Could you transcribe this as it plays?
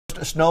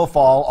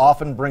snowfall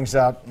often brings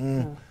out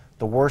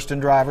the worst in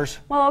drivers.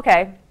 Well,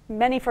 okay.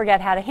 Many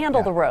forget how to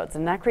handle the roads,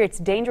 and that creates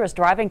dangerous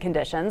driving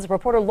conditions.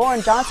 Reporter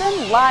Lauren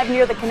Johnson live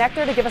near the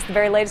connector to give us the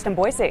very latest in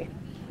Boise.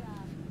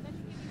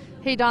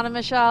 Hey, Donna,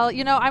 Michelle,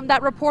 you know, I'm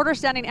that reporter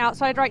standing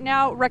outside right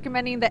now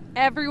recommending that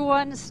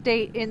everyone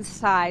stay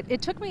inside.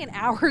 It took me an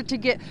hour to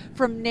get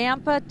from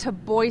Nampa to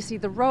Boise.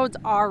 The roads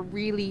are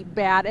really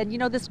bad. And, you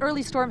know, this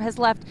early storm has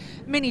left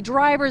many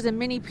drivers and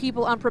many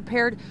people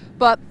unprepared.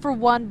 But for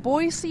one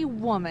Boise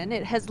woman,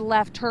 it has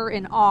left her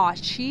in awe.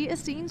 She is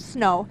seeing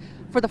snow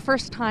for the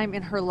first time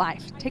in her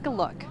life. Take a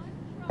look.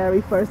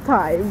 Very first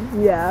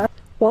time, yeah.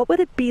 What would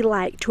it be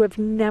like to have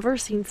never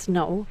seen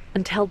snow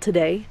until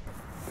today?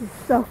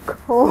 It's so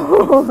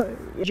cold.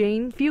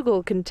 Jane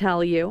Fugel can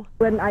tell you.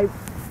 When I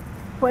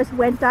first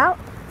went out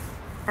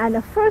and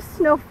the first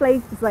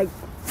snowflake just like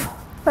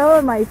fell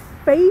on my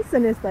face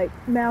and it's like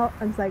melt,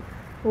 and it's like,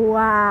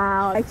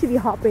 wow. Actually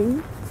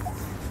hopping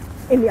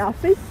in the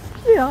office,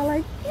 you know,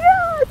 like,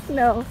 yeah,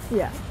 snow.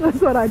 Yeah,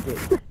 that's what I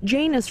did.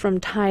 Jane is from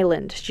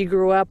Thailand. She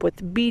grew up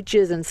with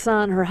beaches and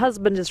sun. Her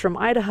husband is from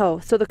Idaho,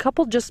 so the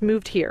couple just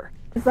moved here.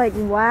 It's like,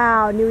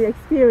 wow, new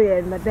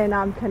experience, but then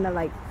I'm kind of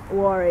like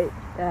worried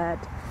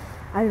that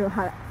I don't know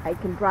how I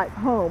can drive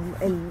home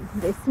in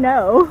the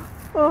snow.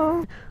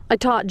 Oh. I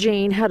taught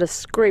Jane how to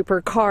scrape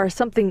her car,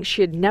 something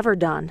she had never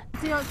done.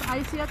 See how it's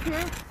icy up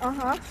here?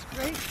 Uh-huh.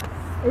 Great.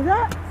 Is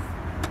that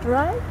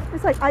right?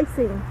 It's like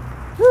icing.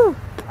 Whew.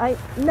 I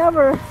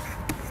never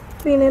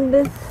been in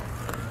this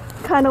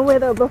kind of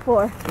weather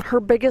before. Her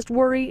biggest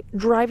worry,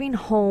 driving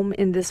home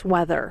in this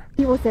weather.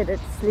 People said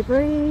it's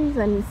slippery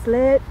and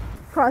slid.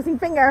 Crossing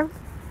finger.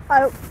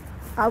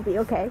 I'll be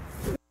okay.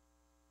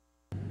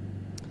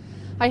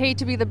 I hate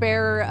to be the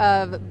bearer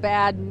of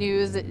bad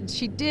news.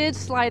 She did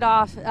slide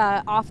off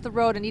the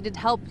road and needed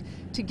help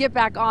to get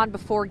back on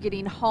before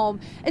getting home.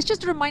 It's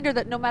just a reminder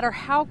that no matter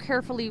how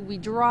carefully we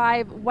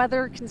drive,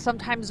 weather can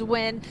sometimes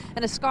win.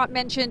 And as Scott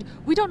mentioned,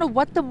 we don't know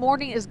what the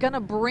morning is going to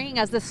bring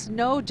as the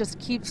snow just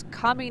keeps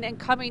coming and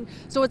coming.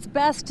 So it's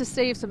best to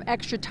save some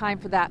extra time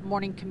for that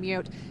morning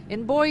commute.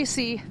 In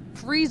Boise,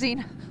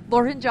 freezing.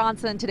 Lauren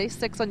Johnson, today's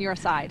 6 on your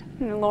side.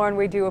 Lauren,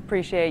 we do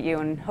appreciate you,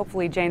 and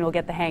hopefully Jane will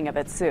get the hang of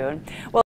it soon. Well,